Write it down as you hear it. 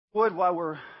While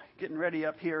we're getting ready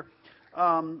up here,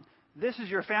 this is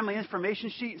your family information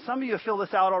sheet. Some of you have filled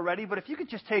this out already, but if you could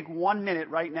just take 1 minute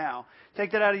right now,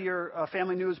 take that out of your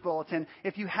family news bulletin.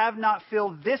 If you have not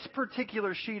filled this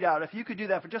particular sheet out, if you could do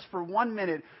that for 1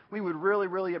 minute, we would really,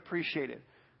 really appreciate it.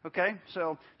 Okay?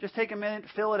 So just take a minute,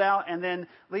 fill it out, and then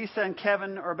Lisa and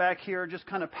Kevin are back here. Just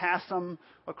kind of pass them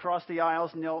across the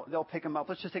aisles, and they'll pick them up.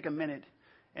 Let's just take a minute,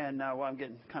 and while I'm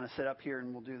getting kind of set up here,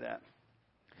 and we'll do that.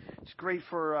 It's great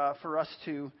for us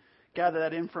to gather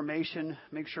that information,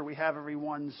 make sure we have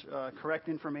everyone's correct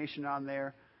information on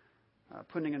there,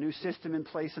 putting a new system in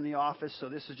place in the office. So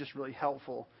this is just really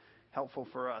helpful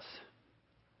for us.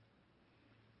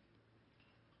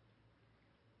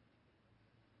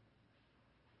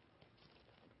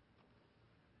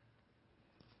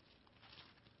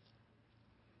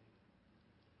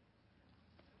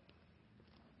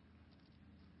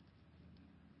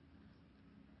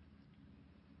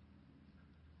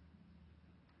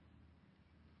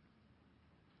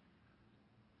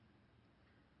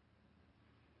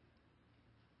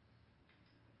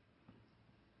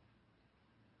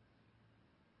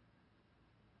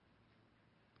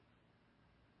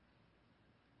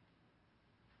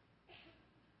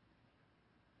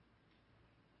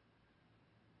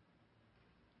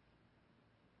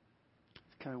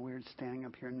 Kind of weird standing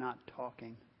up here not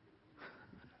talking.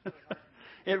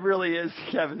 It really is,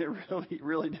 Kevin. It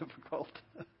really difficult.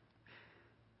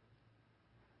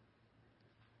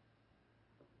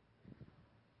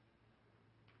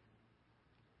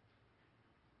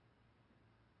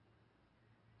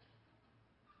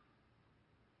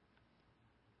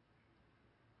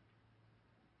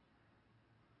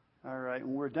 All right,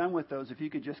 when we're done with those, if you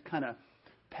could just kind of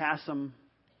pass them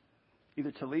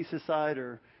either to Lisa's side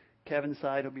or Kevin's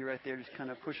side, will be right there. Just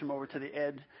kind of push them over to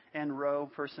the end row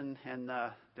person, and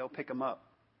they'll pick them up.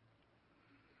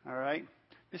 All right.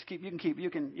 You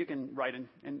can write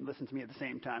and listen to me at the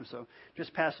same time. So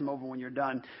just pass them over when you're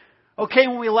done. Okay.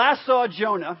 When we last saw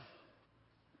Jonah,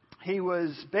 he was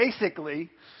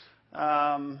basically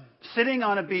sitting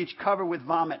on a beach covered with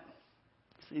vomit.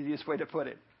 It's the easiest way to put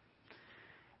it.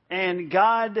 And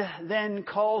God then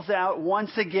calls out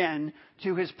once again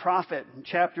to his prophet in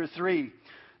chapter 3.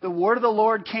 The word of the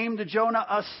Lord came to Jonah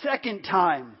a second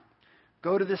time.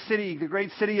 Go to the city, the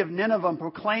great city of Nineveh, and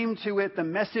proclaim to it the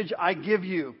message I give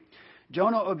you.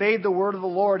 Jonah obeyed the word of the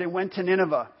Lord and went to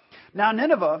Nineveh. Now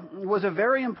Nineveh was a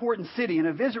very important city, and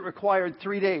a visit required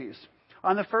 3 days.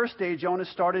 On the first day, Jonah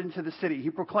started into the city. He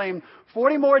proclaimed,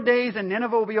 40 more days and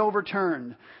Nineveh will be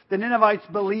overturned. The Ninevites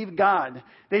believed God.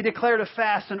 They declared a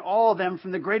fast, and all of them,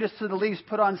 from the greatest to the least,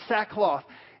 put on sackcloth.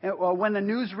 When the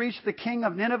news reached the king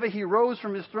of Nineveh, he rose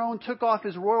from his throne, took off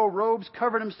his royal robes,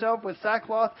 covered himself with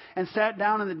sackcloth, and sat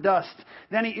down in the dust.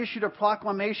 Then he issued a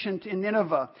proclamation in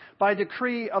Nineveh, by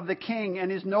decree of the king and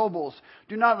his nobles.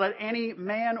 Do not let any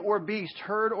man or beast,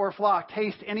 herd or flock,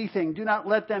 taste anything. Do not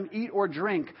let them eat or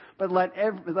drink, but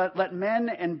let men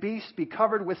and beasts be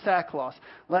covered with sackcloth.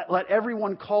 Let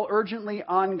everyone call urgently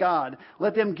on God.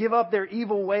 Let them give up their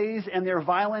evil ways and their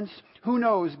violence. Who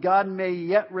knows, God may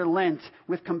yet relent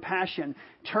with compassion,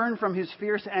 turn from his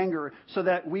fierce anger so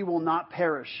that we will not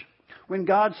perish. When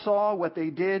God saw what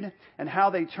they did and how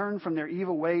they turned from their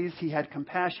evil ways, he had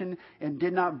compassion and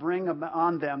did not bring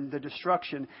on them the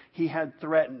destruction he had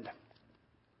threatened.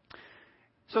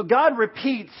 So God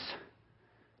repeats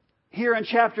here in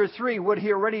chapter 3 what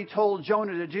he already told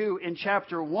Jonah to do in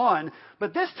chapter 1.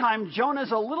 But this time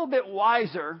Jonah's a little bit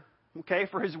wiser,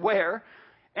 for his wear,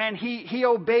 and he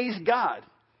obeys God.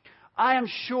 I am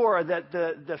sure that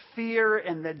the fear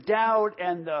and the doubt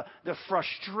and the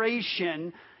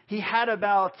frustration he had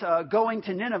about going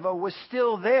to Nineveh was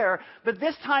still there. But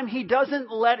this time he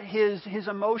doesn't let his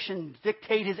emotions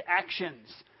dictate his actions.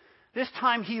 This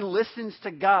time he listens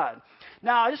to God.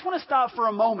 Now, I just want to stop for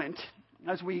a moment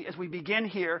as we begin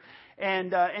here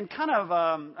and kind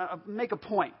of make a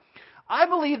point. I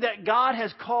believe that God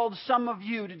has called some of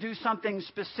you to do something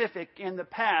specific in the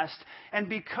past, and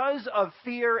because of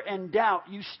fear and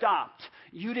doubt, you stopped.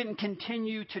 You didn't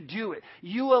continue to do it.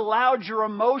 You allowed your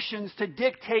emotions to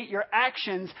dictate your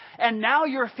actions, and now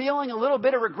you're feeling a little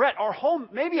bit of regret, or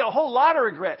maybe a whole lot of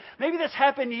regret. Maybe this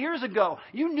happened years ago.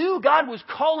 You knew God was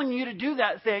calling you to do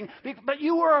that thing, but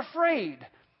you were afraid.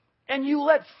 And you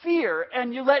let fear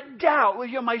and you let doubt.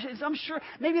 I'm sure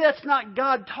maybe that's not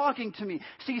God talking to me.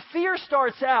 See, fear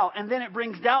starts out and then it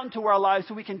brings doubt into our lives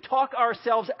so we can talk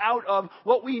ourselves out of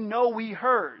what we know we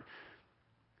heard.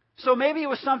 So maybe it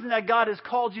was something that God has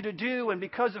called you to do, and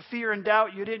because of fear and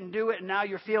doubt, you didn't do it, and now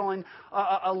you're feeling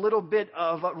a little bit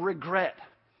of regret.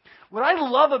 What I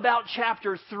love about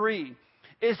chapter 3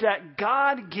 is that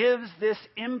God gives this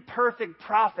imperfect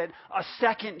prophet a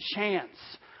second chance.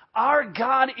 Our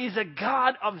God is a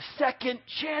God of second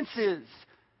chances.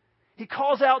 He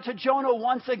calls out to Jonah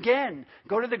once again,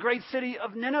 go to the great city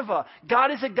of Nineveh.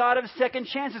 God is a God of second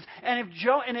chances. And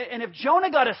if Jonah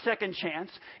got a second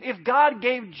chance, if God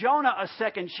gave Jonah a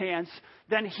second chance,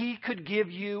 then he could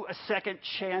give you a second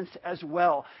chance as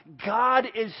well. God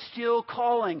is still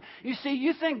calling. You see,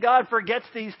 you think God forgets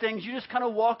these things. You just kind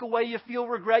of walk away. You feel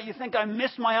regret. You think, I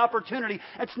missed my opportunity.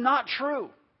 It's not true.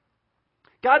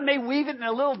 God may weave it in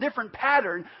a little different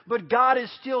pattern, but God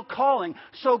is still calling.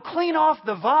 So clean off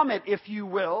the vomit, if you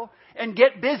will, and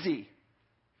get busy.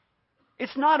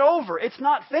 It's not over. It's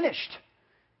not finished.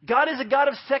 God is a God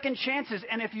of second chances.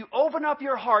 And if you open up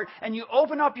your heart and you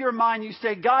open up your mind, you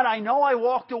say, God, I know I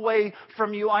walked away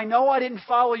from you. I know I didn't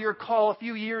follow your call a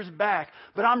few years back,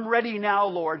 but I'm ready now,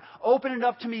 Lord. Open it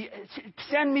up to me.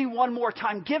 Send me one more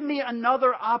time. Give me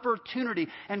another opportunity.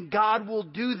 And God will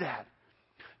do that.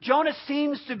 Jonah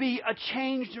seems to be a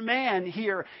changed man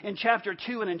here in chapter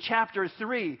 2 and in chapter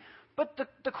 3. But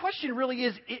the question really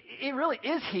is,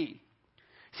 is he?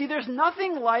 See, there's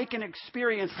nothing like an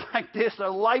experience like this, a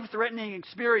life-threatening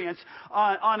experience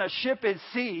on a ship at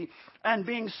sea and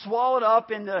being swallowed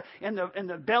up in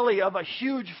the belly of a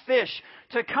huge fish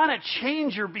to kind of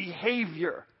change your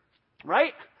behavior,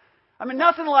 right? I mean,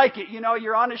 nothing like it. You know,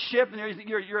 you're on a ship and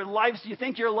your life, you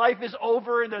think your life is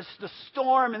over, and the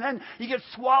storm, and then you get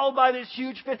swallowed by this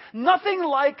huge fish. Nothing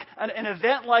like an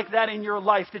event like that in your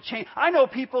life to change. I know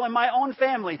people in my own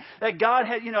family that God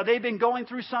had, they've been going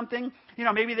through something.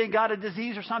 Maybe they got a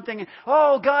disease or something. And,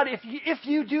 oh, God, if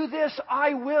you do this,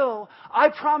 I will. I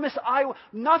promise I will.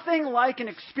 Nothing like an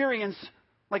experience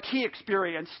like he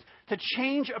experienced to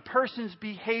change a person's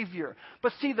behavior.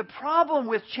 But see, the problem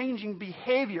with changing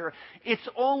behavior, it's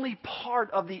only part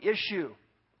of the issue.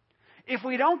 If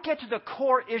we don't get to the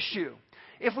core issue,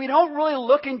 if we don't really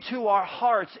look into our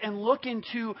hearts and look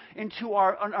into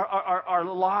our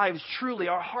lives truly,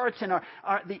 our hearts and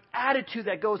the attitude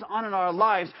that goes on in our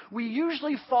lives, we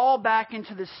usually fall back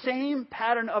into the same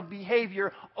pattern of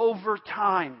behavior over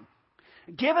time.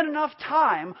 Given enough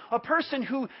time, a person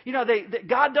who,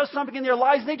 God does something in their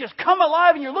lives, and they just come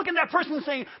alive, and you're looking at that person and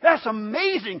saying, that's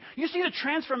amazing. You see the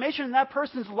transformation in that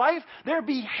person's life? Their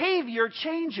behavior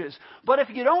changes. But if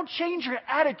you don't change your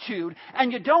attitude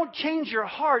and you don't change your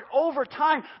heart over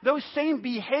time, those same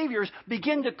behaviors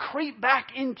begin to creep back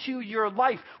into your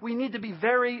life. We need to be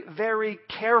very, very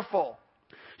careful.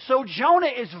 So Jonah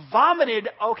is vomited,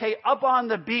 up on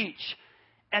the beach.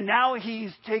 And now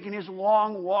he's taking his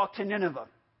long walk to Nineveh,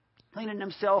 cleaning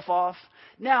himself off.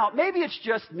 Now, maybe it's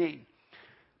just me,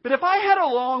 but if I had a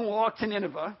long walk to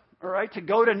Nineveh, to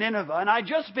go to Nineveh, and I'd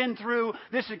just been through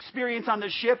this experience on the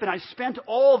ship, and I spent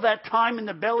all that time in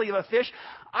the belly of a fish,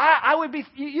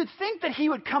 you'd think that he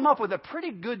would come up with a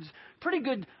pretty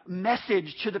good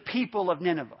message to the people of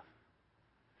Nineveh.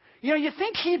 You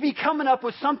think he'd be coming up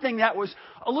with something that was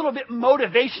a little bit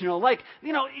motivational,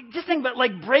 just think about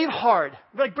like Braveheart,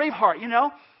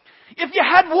 If you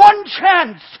had one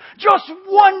chance, just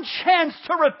one chance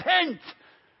to repent,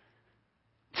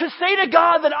 to say to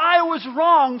God that I was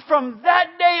wrong from that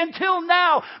day until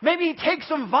now. Maybe he'd take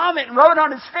some vomit and rub it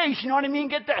on his face, you know what I mean?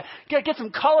 Get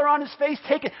some color on his face,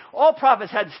 take it. All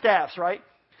prophets had staffs, right?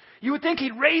 You would think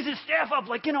he'd raise his staff up,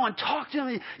 and talk to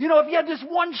him. If he had this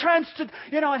one chance to,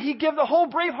 and he'd give the whole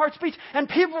Braveheart speech, and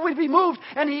people would be moved,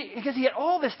 because he had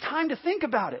all this time to think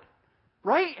about it,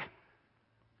 right?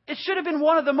 It should have been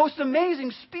one of the most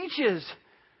amazing speeches.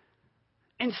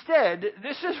 Instead,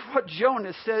 this is what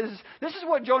Jonah says. This is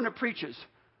what Jonah preaches.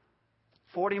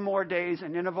 40 more days,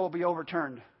 and Nineveh will be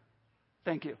overturned.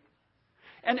 Thank you.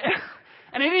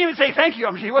 And he didn't even say thank you.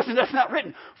 That's not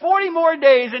written. 40 more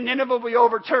days and Nineveh will be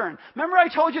overturned. Remember I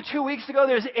told you 2 weeks ago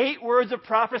there's 8 words of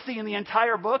prophecy in the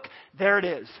entire book? There it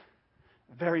is.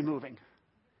 Very moving.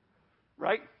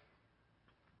 Right?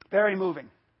 Very moving.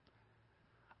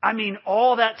 I mean,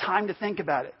 all that time to think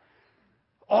about it.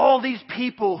 All these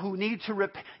people who need to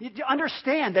repent. You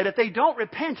understand that if they don't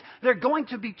repent, they're going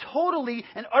to be totally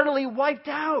and utterly wiped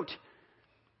out.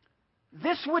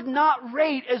 This would not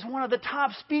rate as one of the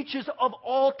top speeches of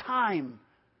all time.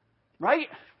 Right?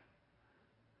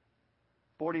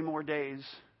 40 more days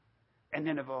and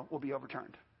Nineveh will be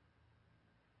overturned.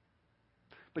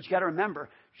 But you got to remember,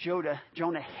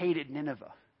 Jonah hated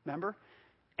Nineveh. Remember?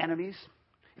 Enemies.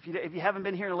 If you haven't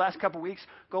been here in the last couple of weeks,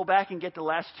 go back and get the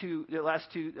last two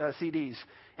CDs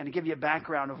and to give you a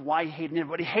background of why he hated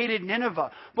Nineveh. But he hated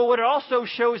Nineveh. But what it also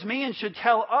shows me and should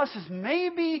tell us is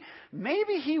maybe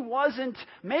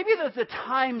the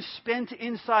time spent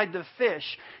inside the fish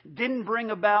didn't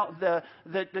bring about the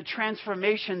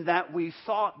transformation that we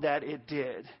thought that it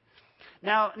did.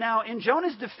 Now, in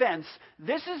Jonah's defense,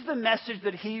 this is the message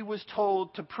that he was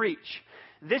told to preach.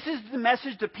 This is the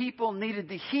message the people needed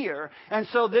to hear, and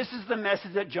so this is the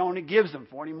message that Jonah gives them.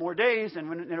 40 more days,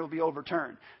 and it will be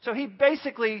overturned. So he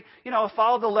basically,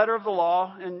 followed the letter of the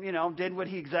law and, did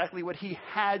exactly what he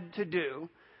had to do.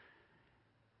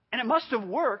 And it must have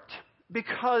worked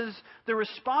because the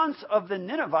response of the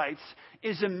Ninevites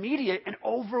is immediate and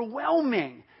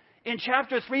overwhelming. In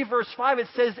chapter 3, verse 5, it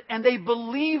says, and they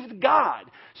believed God.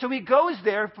 So he goes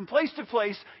there from place to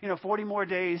place, 40 more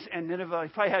days, and Nineveh, he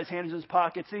probably had his hands in his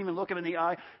pockets, didn't even look him in the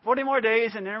eye. 40 more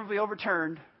days, and Nineveh will be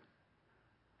overturned.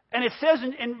 And it says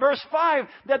in verse 5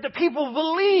 that the people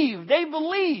believed. They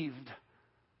believed.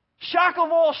 Shock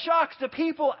of all shocks, the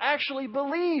people actually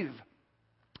believe.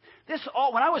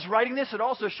 When I was writing this, it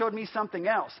also showed me something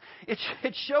else.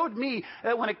 It showed me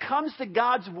that when it comes to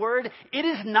God's word, it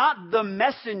is not the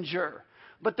messenger,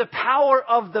 but the power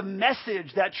of the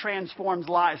message that transforms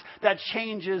lives, that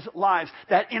changes lives,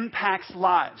 that impacts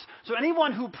lives. So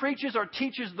anyone who preaches or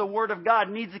teaches the word of God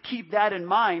needs to keep that in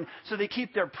mind so they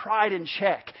keep their pride in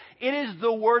check. It is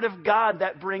the word of God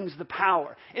that brings the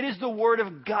power. It is the word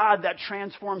of God that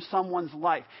transforms someone's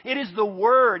life. It is the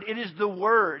word. It is the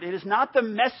word. It is not the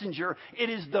messenger.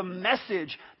 It is the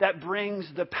message that brings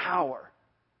the power.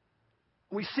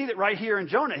 We see that right here in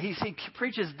Jonah. He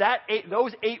preaches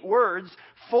those 8 words,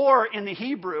 4 in the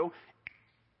Hebrew.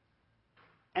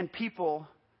 And people,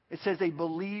 it says they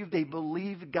believed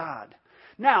God.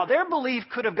 Now, their belief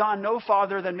could have gone no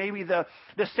farther than maybe the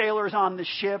sailors on the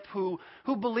ship who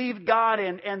believed God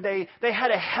and they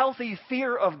had a healthy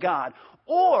fear of God.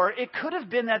 Or it could have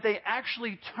been that they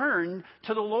actually turned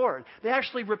to the Lord. They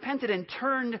actually repented and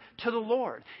turned to the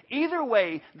Lord. Either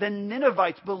way, the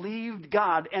Ninevites believed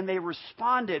God and they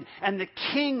responded. And the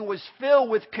king was filled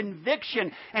with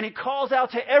conviction. And he calls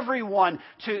out to everyone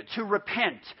to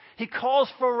repent. He calls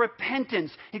for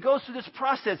repentance. He goes through this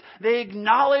process. They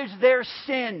acknowledge their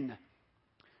sin.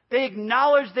 They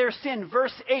acknowledge their sin.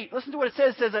 Verse 8, listen to what it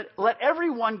says. It says that let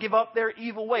everyone give up their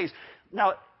evil ways.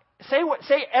 Now,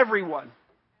 say everyone.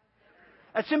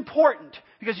 That's important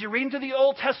because you read into the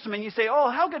Old Testament and you say, oh,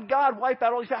 how could God wipe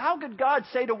out all these people? How could God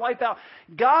say to wipe out?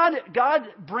 God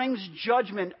brings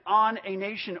judgment on a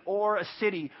nation or a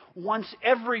city once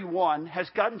everyone has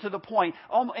gotten to the point.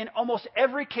 In almost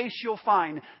every case you'll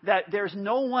find that there's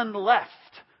no one left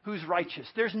who's righteous.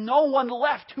 There's no one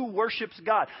left who worships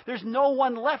God. There's no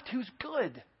one left who's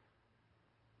good.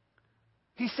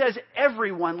 He says,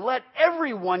 let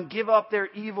everyone give up their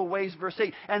evil ways, verse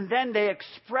 8. And then they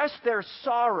express their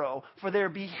sorrow for their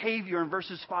behavior in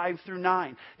verses 5 through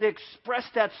 9. They express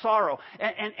that sorrow.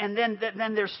 And then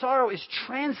their sorrow is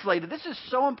translated. This is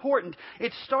so important.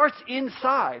 It starts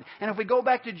inside. And if we go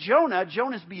back to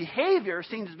Jonah's behavior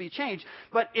seems to be changed.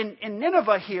 But in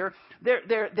Nineveh here,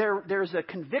 there's a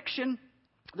conviction.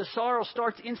 The sorrow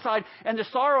starts inside. And the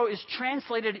sorrow is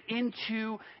translated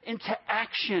into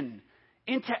action.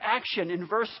 Into action. In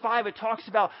verse 5, it talks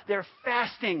about their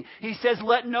fasting. He says,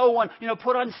 let no one,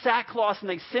 put on sackcloth and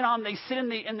they sit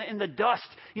in the dust.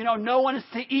 No one is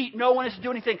to eat. No one is to do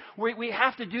anything. We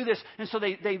have to do this. And so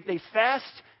they fast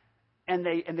and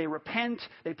they repent.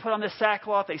 They put on the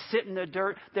sackcloth. They sit in the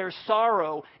dirt. Their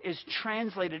sorrow is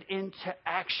translated into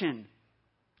action.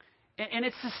 And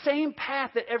it's the same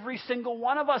path that every single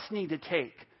one of us need to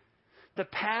take. The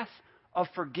path of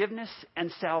forgiveness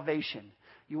and salvation.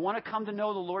 You want to come to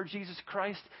know the Lord Jesus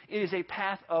Christ? It is a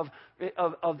path of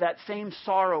that same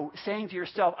sorrow, saying to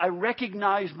yourself, I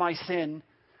recognize my sin.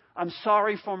 I'm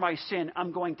sorry for my sin.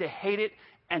 I'm going to hate it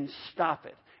and stop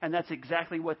it. And that's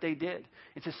exactly what they did.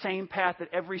 It's the same path that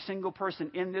every single person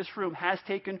in this room has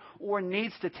taken or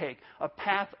needs to take. A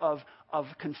path of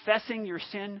confessing your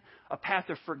sin, a path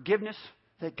of forgiveness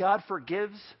that God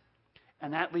forgives,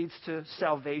 and that leads to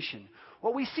salvation.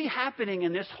 What we see happening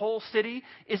in this whole city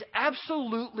is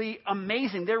absolutely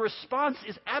amazing. Their response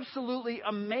is absolutely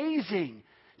amazing.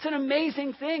 It's an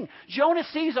amazing thing. Jonah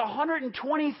sees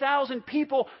 120,000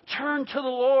 people turn to the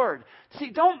Lord.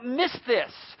 See, don't miss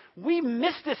this. We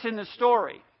miss this in the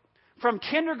story. From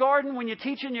kindergarten, when you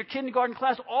teach in your kindergarten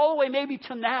class, all the way maybe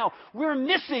to now, we're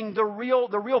missing the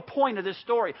real point of this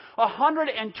story.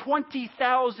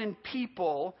 120,000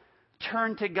 people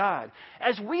turn to God.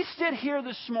 As we sit here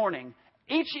this morning,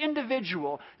 Each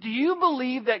individual, do you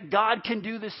believe that God can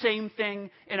do the same thing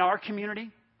in our community?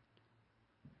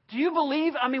 Do you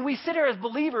believe, we sit here as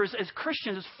believers, as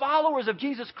Christians, as followers of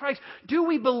Jesus Christ. Do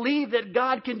we believe that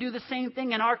God can do the same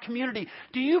thing in our community?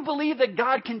 Do you believe that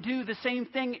God can do the same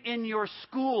thing in your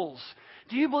schools?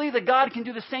 Do you believe that God can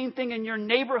do the same thing in your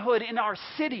neighborhood, in our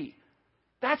city?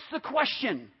 That's the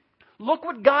question. Look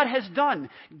what God has done.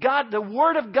 God, the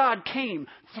Word of God came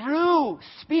through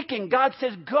speaking. God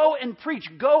says, go and preach,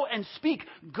 go and speak,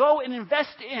 go and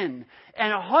invest in.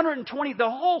 And 120, the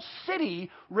whole city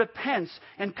repents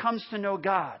and comes to know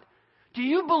God. Do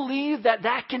you believe that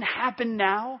that can happen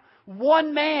now?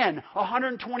 One man,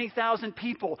 120,000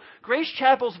 people. Grace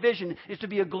Chapel's vision is to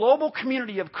be a global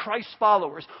community of Christ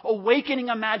followers, awakening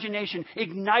imagination,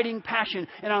 igniting passion,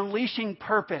 and unleashing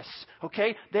purpose.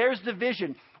 Okay? There's the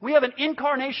vision. We have an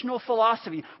incarnational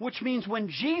philosophy, which means when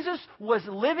Jesus was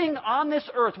living on this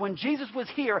earth, when Jesus was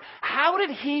here, how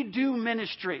did he do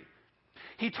ministry?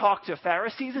 He talked to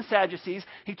Pharisees and Sadducees.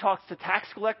 He talked to tax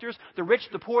collectors, the rich,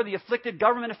 the poor, the afflicted,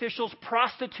 government officials,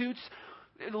 prostitutes,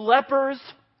 lepers.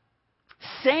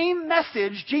 Same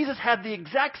message. Jesus had the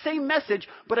exact same message,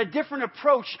 but a different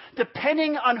approach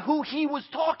depending on who he was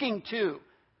talking to.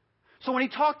 So when he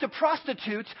talked to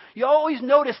prostitutes, you always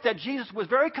notice that Jesus was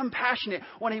very compassionate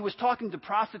when he was talking to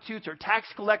prostitutes or tax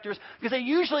collectors, because they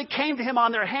usually came to him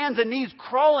on their hands and knees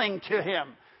crawling to him.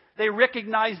 They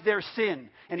recognized their sin,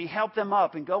 and he helped them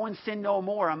up and go and sin no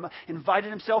more. Invited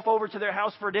himself over to their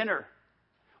house for dinner.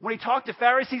 When he talked to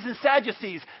Pharisees and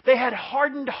Sadducees, they had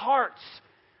hardened hearts.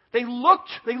 They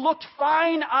looked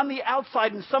fine on the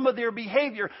outside in some of their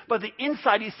behavior, but the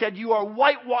inside, he said, you are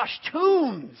whitewashed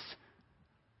tombs.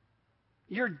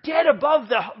 You're dead above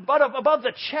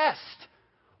the chest.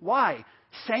 Why?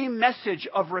 Same message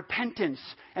of repentance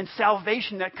and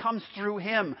salvation that comes through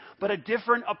him, but a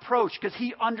different approach because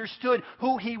he understood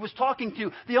who he was talking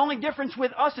to. The only difference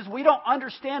with us is we don't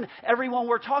understand everyone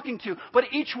we're talking to, but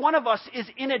each one of us is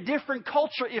in a different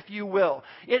culture, if you will.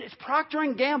 Procter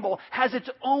 & Gamble has its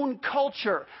own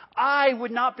culture. I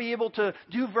would not be able to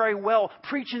do very well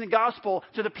preaching the gospel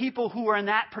to the people who are in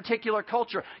that particular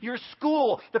culture. Your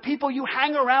school, the people you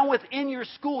hang around with in your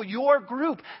school, your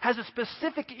group has a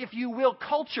specific, if you will,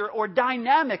 culture or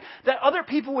dynamic that other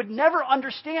people would never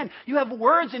understand. You have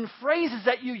words and phrases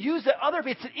that you use that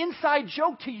it's an inside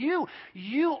joke to you.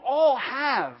 You all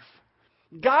have.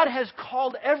 God has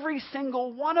called every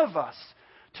single one of us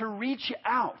to reach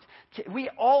out. We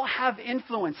all have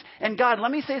influence. And God,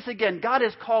 let me say this again. God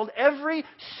has called every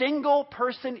single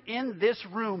person in this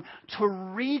room to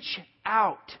reach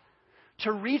out.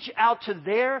 To reach out to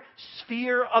their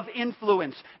sphere of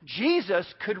influence.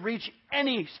 Jesus could reach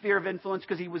any sphere of influence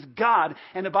because he was God.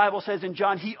 And the Bible says in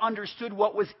John, he understood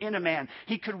what was in a man.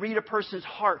 He could read a person's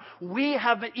heart. We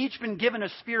have each been given a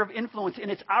sphere of influence, and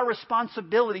it's our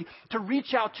responsibility to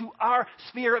reach out to our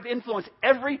sphere of influence.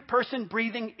 Every person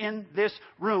breathing in this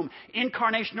room.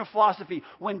 Incarnational philosophy.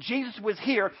 When Jesus was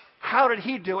here, how did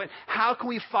he do it? How can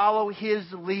we follow his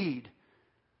lead?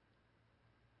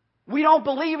 We don't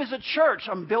believe as a church,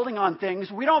 I'm building on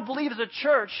things, we don't believe as a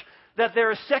church that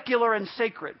they're secular and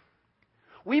sacred.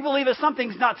 We believe if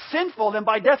something's not sinful, then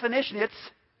by definition it's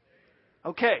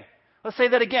okay. Let's say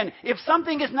that again. If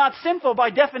something is not sinful,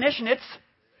 by definition it's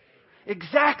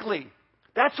exactly.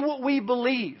 That's what we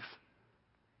believe.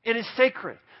 It is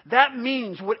sacred. That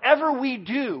means whatever we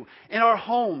do in our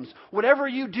homes, whatever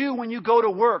you do when you go to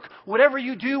work, whatever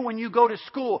you do when you go to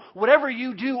school, whatever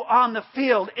you do on the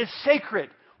field is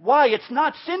sacred. Why? It's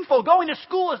not sinful. Going to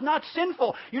school is not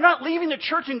sinful. You're not leaving the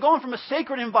church and going from a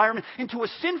sacred environment into a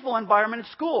sinful environment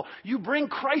at school. You bring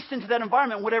Christ into that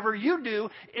environment. Whatever you do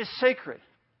is sacred.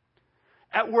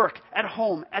 At work, at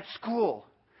home, at school.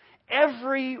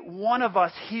 Every one of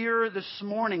us here this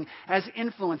morning has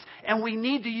influence, and we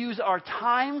need to use our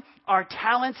time, our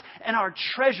talents, and our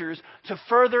treasures to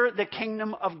further the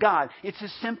kingdom of God. It's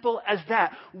as simple as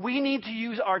that. We need to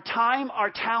use our time,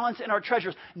 our talents, and our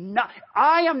treasures.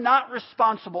 I am not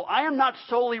responsible. I am not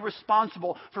solely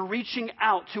responsible for reaching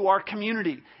out to our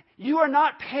community. You are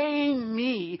not paying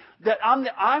me that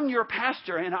I'm your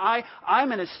pastor and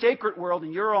I'm in a sacred world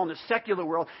and you're all in the secular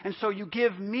world. And so you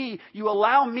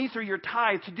allow me through your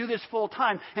tithe to do this full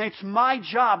time. And it's my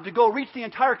job to go reach the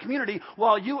entire community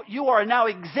while you are now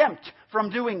exempt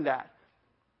from doing that.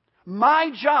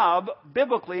 My job,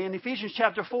 biblically, in Ephesians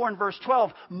chapter 4 and verse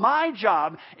 12, my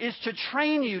job is to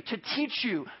train you, to teach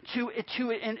you,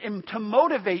 to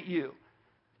motivate you.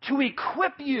 to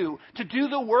equip you to do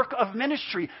the work of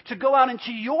ministry, to go out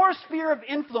into your sphere of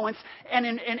influence and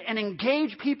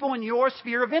engage people in your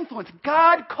sphere of influence.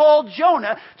 God called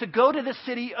Jonah to go to the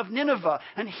city of Nineveh,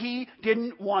 and he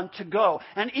didn't want to go.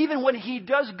 And even when he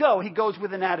does go, he goes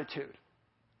with an attitude.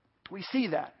 We see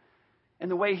that in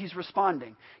the way he's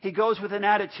responding. He goes with an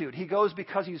attitude. He goes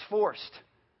because he's forced.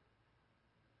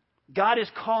 God is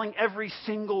calling every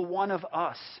single one of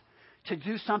us to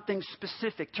do something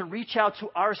specific, to reach out to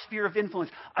our sphere of influence.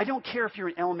 I don't care if you're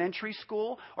in elementary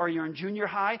school, or you're in junior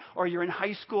high, or you're in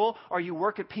high school, or you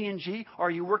work at P&G, or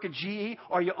you work at GE,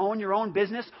 or you own your own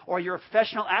business, or you're a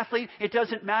professional athlete. It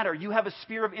doesn't matter. You have a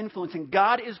sphere of influence, and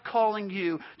God is calling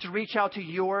you to reach out to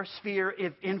your sphere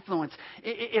of influence.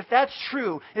 If that's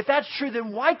true,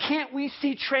 then why can't we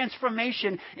see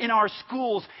transformation in our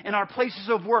schools, in our places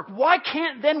of work? Why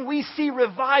can't then we see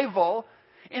revival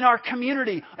in our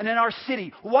community and in our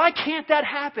city? Why can't that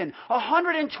happen?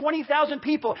 120,000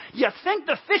 people. You think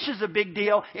the fish is a big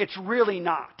deal. It's really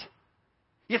not.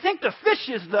 You think the fish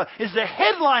is the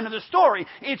headline of the story.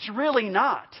 It's really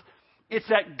not. It's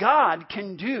that God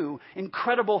can do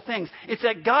incredible things. It's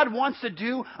that God wants to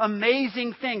do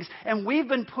amazing things. And we've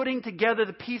been putting together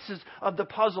the pieces of the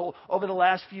puzzle over the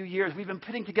last few years. We've been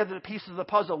putting together the pieces of the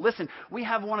puzzle. Listen, we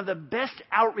have one of the best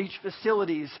outreach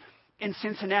facilities in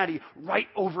Cincinnati, right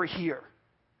over here.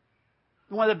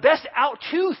 One of the best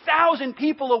 2,000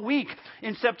 people a week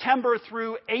in September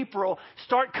through April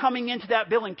start coming into that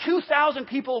building. 2,000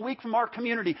 people a week from our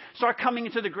community start coming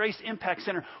into the Grace Impact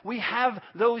Center. We have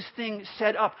those things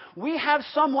set up. We have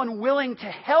someone willing to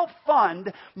help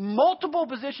fund multiple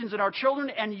positions in our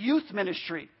children and youth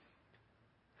ministry.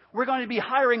 We're going to be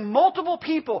hiring multiple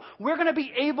people. We're going to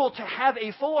be able to have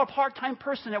a full or part-time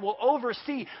person that will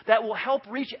oversee, that will help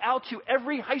reach out to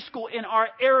every high school in our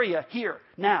area here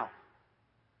now.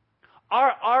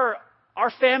 Our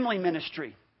family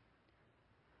ministry,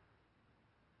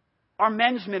 our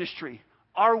men's ministry,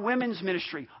 our women's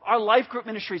ministry, our life group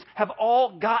ministries have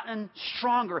all gotten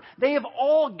stronger. They have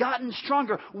all gotten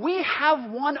stronger. We have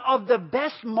one of the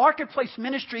best marketplace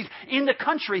ministries in the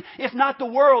country, if not the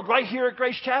world, right here at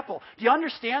Grace Chapel. Do you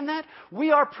understand that?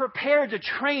 We are prepared to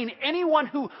train anyone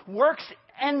who works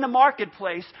in the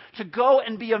marketplace to go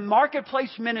and be a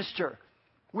marketplace minister.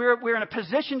 We're in a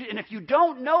position, and if you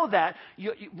don't know that,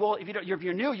 if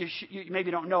you're new, you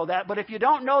maybe don't know that. But if you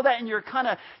don't know that and you're kind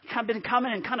of been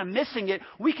coming and kind of missing it,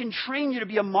 we can train you to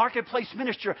be a marketplace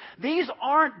minister. These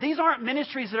aren't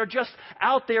ministries that are just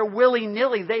out there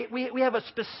willy-nilly. We have a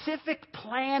specific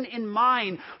plan in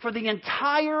mind for the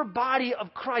entire body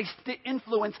of Christ to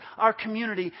influence our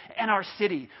community and our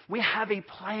city. We have a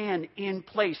plan in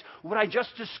place. What I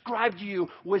just described to you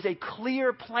was a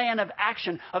clear plan of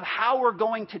action of how we're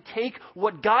going to take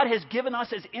what God has given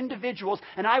us as individuals,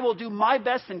 and I will do my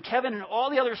best, and Kevin and all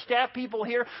the other staff people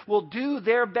here will do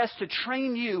their best to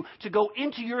train you to go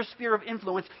into your sphere of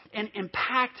influence and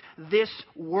impact this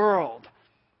world.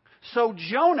 So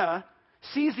Jonah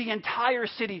sees the entire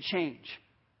city change.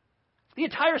 The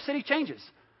entire city changes.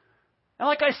 And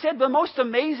like I said, the most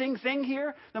amazing thing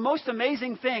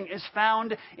is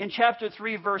found in chapter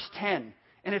 3, verse 10.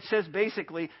 And it says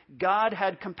basically, God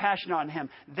had compassion on him.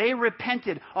 They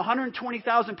repented.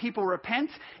 120,000 people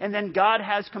repent, and then God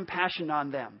has compassion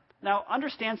on them. Now,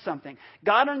 understand something.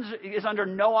 God is under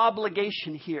no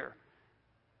obligation here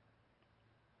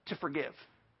to forgive.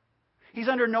 He's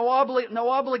under no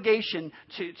obligation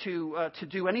to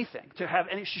do anything, to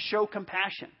show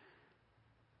compassion.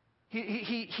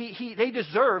 They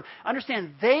deserve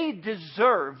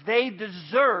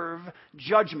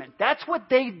judgment. That's what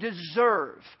they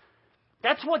deserve.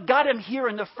 That's what got him here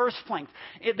in the first place.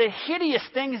 The hideous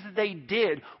things that they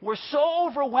did were so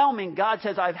overwhelming. God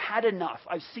says, I've had enough.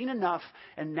 I've seen enough.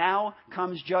 And now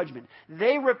comes judgment.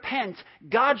 They repent.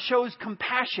 God shows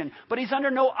compassion. But he's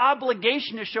under no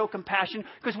obligation to show compassion,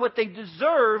 because what they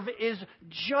deserve is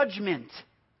judgment.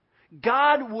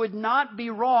 God would not be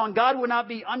wrong. God would not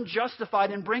be unjustified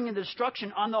in bringing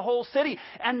destruction on the whole city.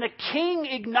 And the king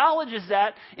acknowledges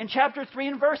that in chapter 3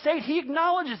 and verse 8. He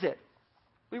acknowledges it.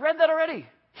 We read that already.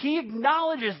 He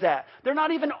acknowledges that. They're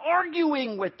not even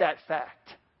arguing with that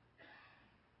fact.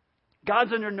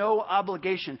 God's under no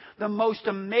obligation. The most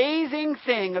amazing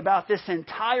thing about this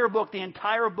entire book, the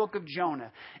entire book of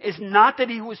Jonah, is not that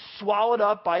he was swallowed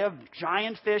up by a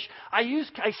giant fish. I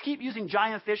keep using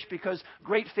giant fish because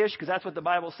great fish, because that's what the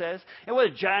Bible says. It was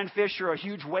a giant fish or a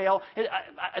huge whale. It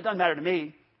doesn't matter to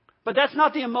me. But that's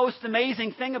not the most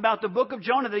amazing thing about the book of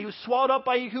Jonah, that he was swallowed up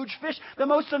by a huge fish. The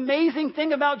most amazing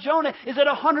thing about Jonah is that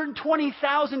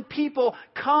 120,000 people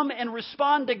come and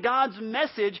respond to God's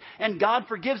message, and God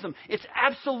forgives them. It's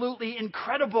absolutely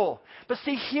incredible. But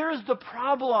see, here's the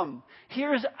problem.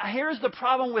 Here's the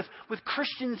problem with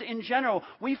Christians in general.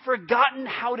 We've forgotten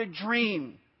how to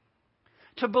dream,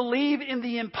 to believe in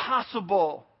the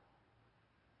impossible.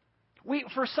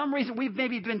 For some reason, we've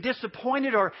maybe been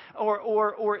disappointed,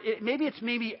 maybe it's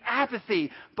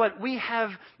apathy, but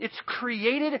it's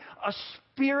created a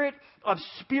spirit of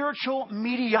spiritual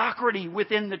mediocrity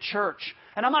within the church.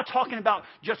 And I'm not talking about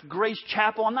just Grace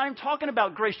Chapel. I'm not even talking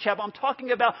about Grace Chapel. I'm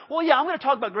talking about, I'm going to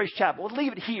talk about Grace Chapel. Let's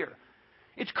leave it here.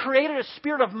 It's created a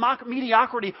spirit of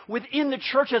mediocrity within the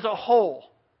church as a whole.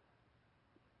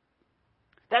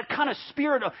 That kind of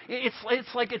spirit, it's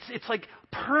like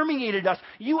permeated us.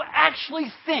 You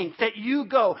actually think that you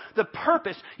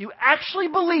actually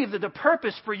believe that the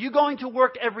purpose for you going to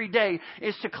work every day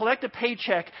is to collect a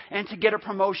paycheck and to get a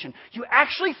promotion. You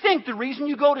actually think the reason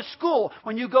you go to school,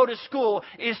 when you go to school,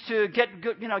 is to get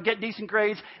decent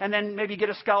grades and then maybe get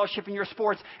a scholarship in your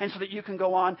sports, and so that you can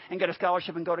go on and get a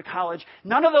scholarship and go to college.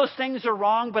 None of those things are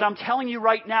wrong, but I'm telling you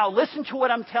right now, listen to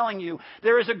what I'm telling you.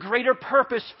 There is a greater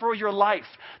purpose for your life.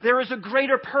 There is a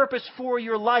greater purpose for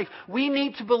your life. We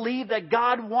need to believe that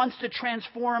God wants to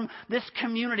transform this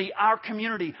community, our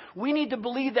community. We need to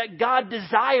believe that God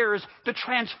desires to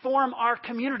transform our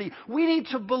community. We need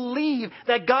to believe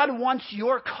that God wants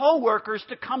your coworkers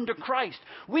to come to Christ.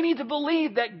 We need to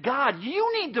believe that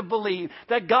you need to believe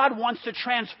that God wants to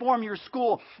transform your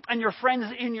school and your friends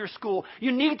in your school.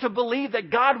 You need to believe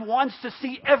that God wants to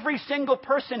see every single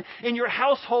person in your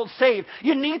household saved.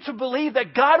 You need to believe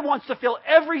that God wants to fill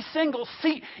every single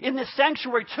seat in this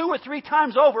sanctuary 2 or 3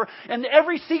 times over, and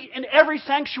every seat in every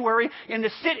sanctuary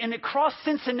across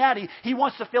Cincinnati, He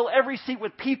wants to fill every seat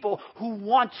with people who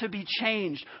want to be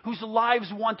changed, whose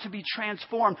lives want to be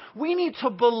transformed. We need to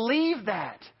believe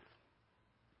that.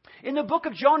 In the book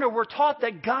of Jonah, we're taught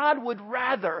that God would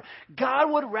rather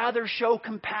show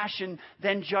compassion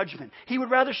than judgment. He would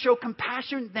rather show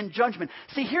compassion than judgment.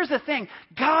 See, here's the thing.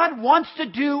 God wants to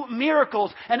do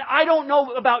miracles. And I don't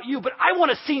know about you, but I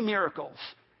want to see miracles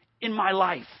in my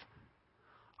life.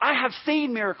 I have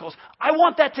seen miracles. I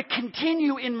want that to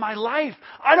continue in my life.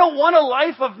 I don't want a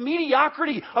life of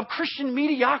mediocrity, of Christian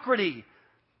mediocrity.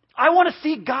 I want to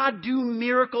see God do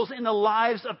miracles in the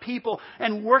lives of people,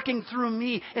 and working through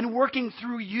me and working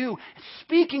through you,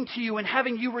 speaking to you and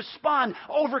having you respond,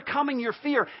 overcoming your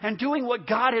fear and doing what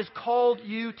God has called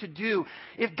you to do.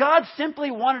 If God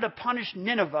simply wanted to punish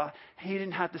Nineveh, He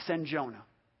didn't have to send Jonah.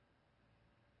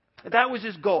 That was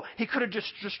His goal. He could have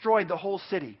just destroyed the whole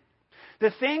city.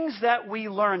 The things that we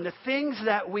learn, the things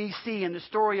that we see in the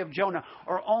story of Jonah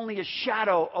are only a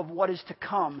shadow of what is to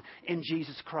come in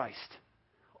Jesus Christ.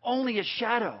 Only a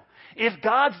shadow. If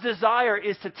God's desire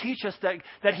is to teach us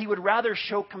that He would rather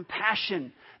show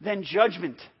compassion than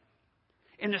judgment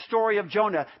in the story of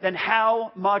Jonah, then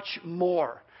how much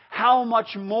more? How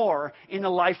much more in the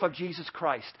life of Jesus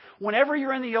Christ? Whenever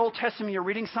you're in the Old Testament, you're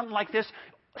reading something like this,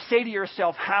 say to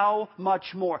yourself, how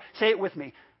much more? Say it with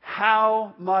me.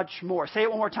 How much more? Say it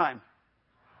one more time.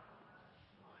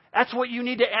 That's what you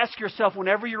need to ask yourself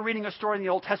whenever you're reading a story in the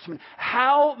Old Testament.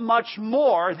 How much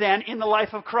more than in the life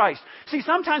of Christ? See,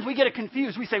 sometimes we get it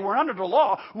confused. We say we're under the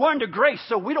law, we're under grace,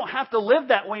 so we don't have to live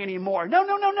that way anymore.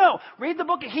 No. Read the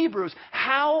book of Hebrews.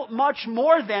 How much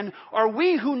more then are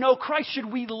we who know Christ should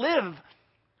we live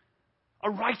a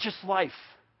righteous life,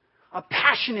 a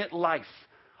passionate life,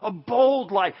 a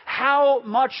bold life? How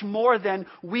much more than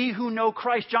we who know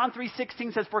Christ? John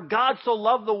 3:16 says, "For God so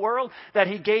loved the world that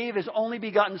He gave His only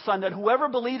begotten Son, that whoever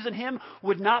believes in Him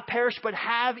would not perish but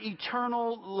have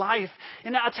eternal life."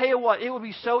 And I'll tell you what, it would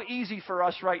be so easy for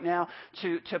us right now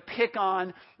to pick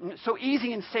on, so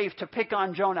easy and safe to pick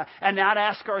on Jonah and not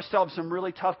ask ourselves some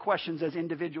really tough questions as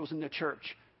individuals in the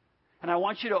church. And I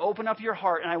want you to open up your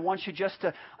heart, and I want you just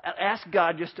to ask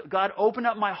God, God, open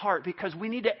up my heart, because we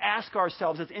need to ask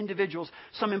ourselves as individuals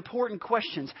some important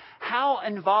questions. How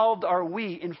involved are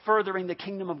we in furthering the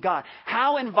kingdom of God?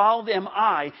 How involved am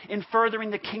I in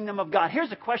furthering the kingdom of God?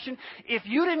 Here's a question. If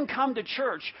you didn't come to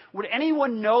church, would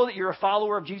anyone know that you're a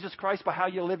follower of Jesus Christ by how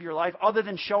you live your life, other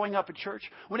than showing up at church?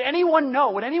 Would anyone know?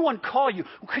 Would anyone call you?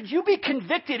 Could you be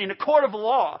convicted in a court of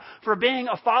law for being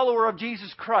a follower of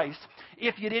Jesus Christ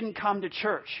if you didn't come to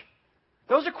church?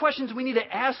 Those are questions we need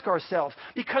to ask ourselves,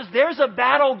 because there's a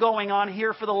battle going on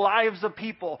here for the lives of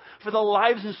people, for the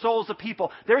lives and souls of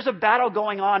people. There's a battle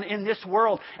going on in this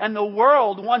world, and the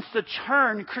world wants to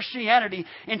turn Christianity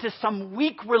into some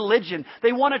weak religion.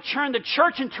 They want to turn the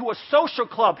church into a social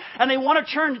club, and they want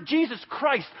to turn Jesus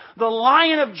Christ, the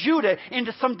Lion of Judah,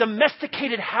 into some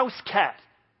domesticated house cat.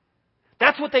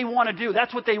 That's what they want to do.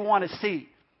 That's what they want to see.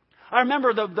 I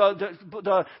remember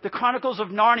the Chronicles of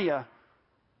Narnia,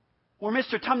 where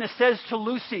Mr. Tumnus says to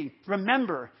Lucy,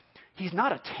 remember, he's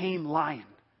not a tame lion.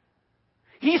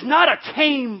 He's not a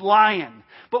tame lion.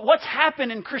 But what's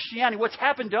happened in Christianity, what's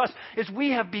happened to us, is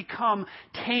we have become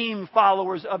tame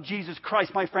followers of Jesus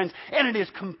Christ, my friends. And it is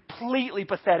completely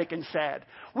pathetic and sad.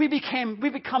 We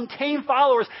become tame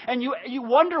followers. And you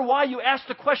wonder why. You ask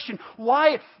the question,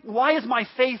 why is my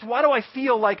faith, why do I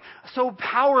feel like so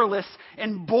powerless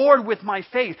and bored with my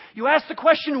faith? You ask the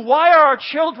question, why are our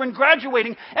children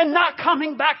graduating and not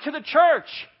coming back to the church?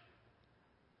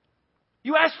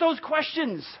 You ask those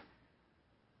questions.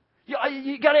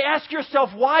 You got to ask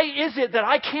yourself, why is it that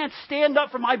I can't stand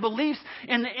up for my beliefs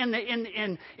in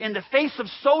the face of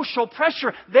social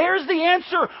pressure? There's the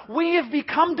answer. We have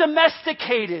become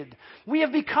domesticated. We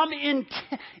become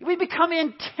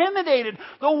intimidated.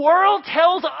 The world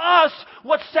tells us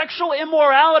what sexual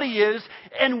immorality is,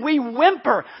 and we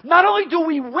whimper. Not only do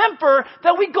we whimper,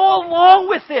 that we go along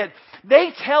with it.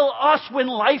 They tell us when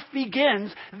life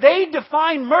begins. They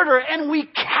define murder, and we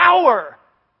cower.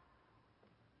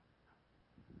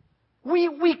 We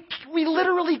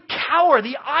literally cower.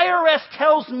 The IRS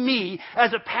tells me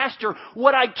as a pastor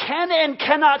what I can and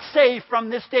cannot say from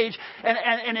this stage.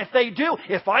 And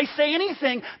if I say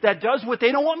anything that does what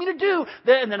they don't want me to do,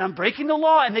 then I'm breaking the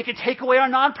law, and they can take away our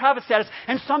nonprofit status,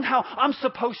 and somehow I'm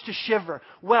supposed to shiver.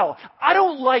 Well, I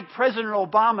don't like President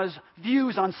Obama's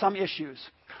views on some issues.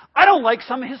 I don't like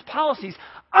some of his policies.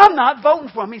 I'm not voting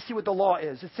for him. Let me see what the law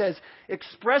is. It says,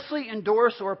 expressly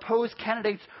endorse or oppose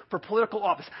candidates for political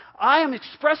office. I am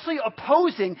expressly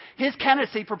opposing his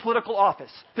candidacy for political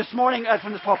office this morning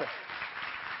from this pulpit.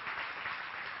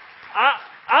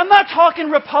 I'm not talking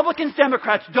Republicans,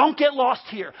 Democrats. Don't get lost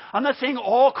here. I'm not saying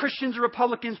all Christians are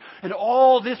Republicans and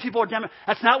all these people are Democrats.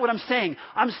 That's not what I'm saying.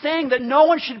 I'm saying that no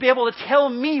one should be able to tell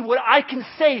me what I can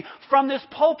say from this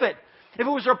pulpit. If it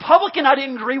was a Republican I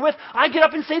didn't agree with, I'd get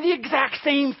up and say the exact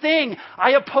same thing.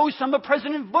 I oppose some of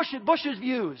President Bush's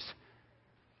views.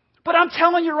 But I'm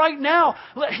telling you right now,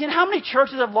 you know how many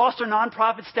churches have lost their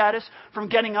nonprofit status from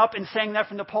getting up and saying that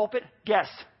from the pulpit? Guess.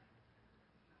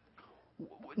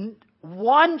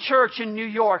 One church in New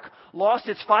York lost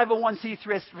its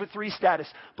 501c3 status,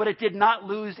 but it did not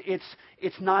lose its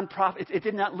nonprofit. It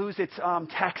did not lose its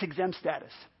tax-exempt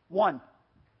status. One.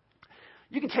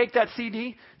 You can take that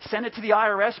CD, send it to the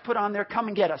IRS, put on there, come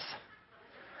and get us.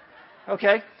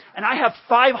 Okay? And I have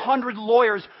 500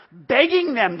 lawyers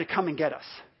begging them to come and get us.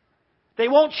 They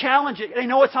won't challenge it. They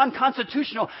know it's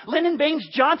unconstitutional. Lyndon Baines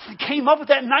Johnson came up with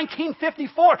that in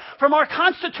 1954. From our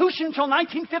Constitution until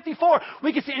 1954,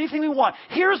 we can say anything we want.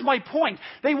 Here's my point.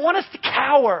 They want us to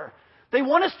cower. They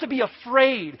want us to be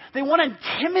afraid. They want to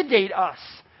intimidate us.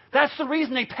 That's the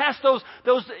reason they passed those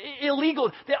illegal,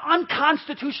 the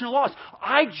unconstitutional laws.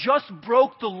 I just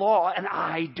broke the law, and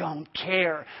I don't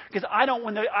care. Because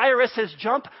when the IRS says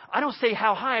jump, I don't say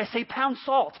how high, I say pound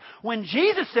salt. When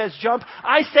Jesus says jump,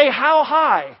 I say how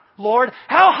high, Lord?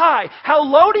 How high? How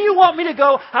low do you want me to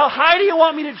go? How high do you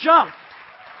want me to jump?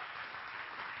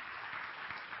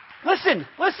 Listen,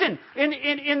 in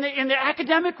the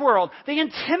academic world, they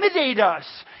intimidate us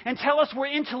and tell us we're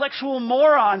intellectual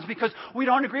morons because we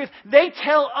don't agree with. They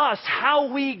tell us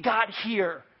how we got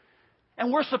here.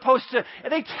 And we're supposed to,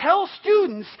 they tell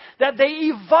students that they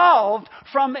evolved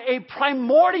from a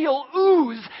primordial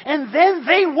ooze, and then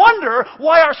they wonder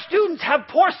why our students have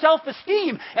poor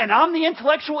self-esteem. And I'm the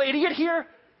intellectual idiot here?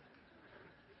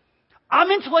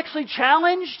 I'm intellectually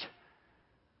challenged?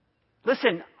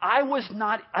 Listen, I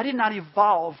did not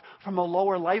evolve from a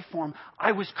lower life form.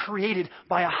 I was created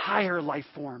by a higher life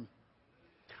form.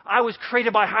 I was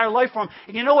created by a higher life form.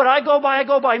 And you know what I go by?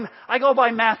 I go by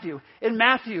Matthew. In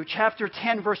Matthew chapter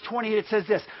 10, verse 28, it says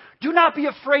this: do not be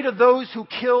afraid of those who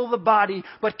kill the body,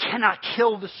 but cannot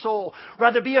kill the soul.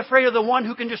 Rather be afraid of the one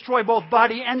who can destroy both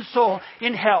body and soul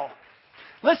in hell.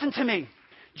 Listen to me.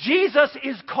 Jesus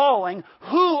is calling.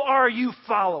 Who are you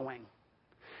following?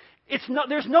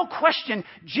 There's no question.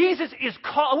 Jesus is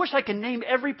calling. I wish I could name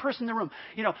every person in the room.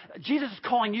 You know, Jesus is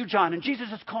calling you, John, and Jesus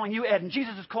is calling you, Ed, and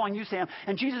Jesus is calling you, Sam,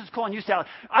 and Jesus is calling you, Sally.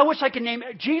 I wish I could name.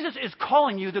 Jesus is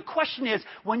calling you. The question is,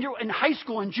 when you're in high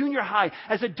school and junior high,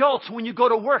 as adults, when you go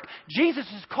to work, Jesus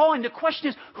is calling. The question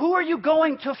is, who are you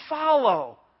going to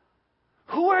follow?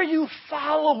 Who are you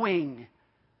following?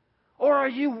 Or are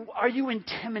you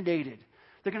intimidated?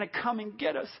 They're going to come and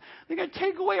get us. They're going to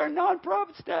take away our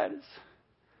nonprofit status.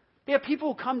 They have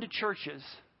people who come to churches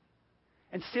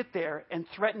and sit there and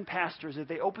threaten pastors. If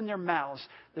they open their mouths,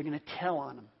 they're going to tell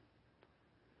on them.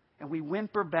 And we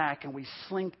whimper back and we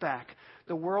slink back.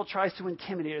 The world tries to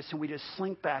intimidate us and we just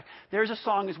slink back. There's a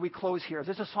song as we close here.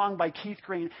 There's a song by Keith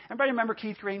Green. Anybody remember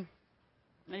Keith Green?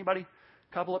 Anybody?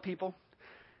 A couple of people?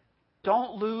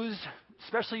 Don't lose,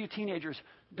 especially you teenagers,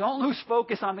 don't lose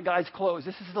focus on the guy's clothes.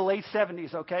 This is the late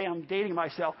 70s, okay? I'm dating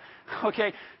myself.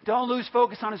 Okay? Don't lose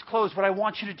focus on his clothes. What I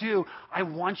want you to do, I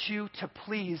want you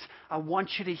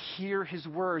to hear his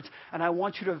words, and I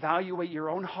want you to evaluate your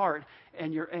own heart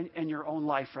and your own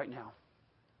life right now.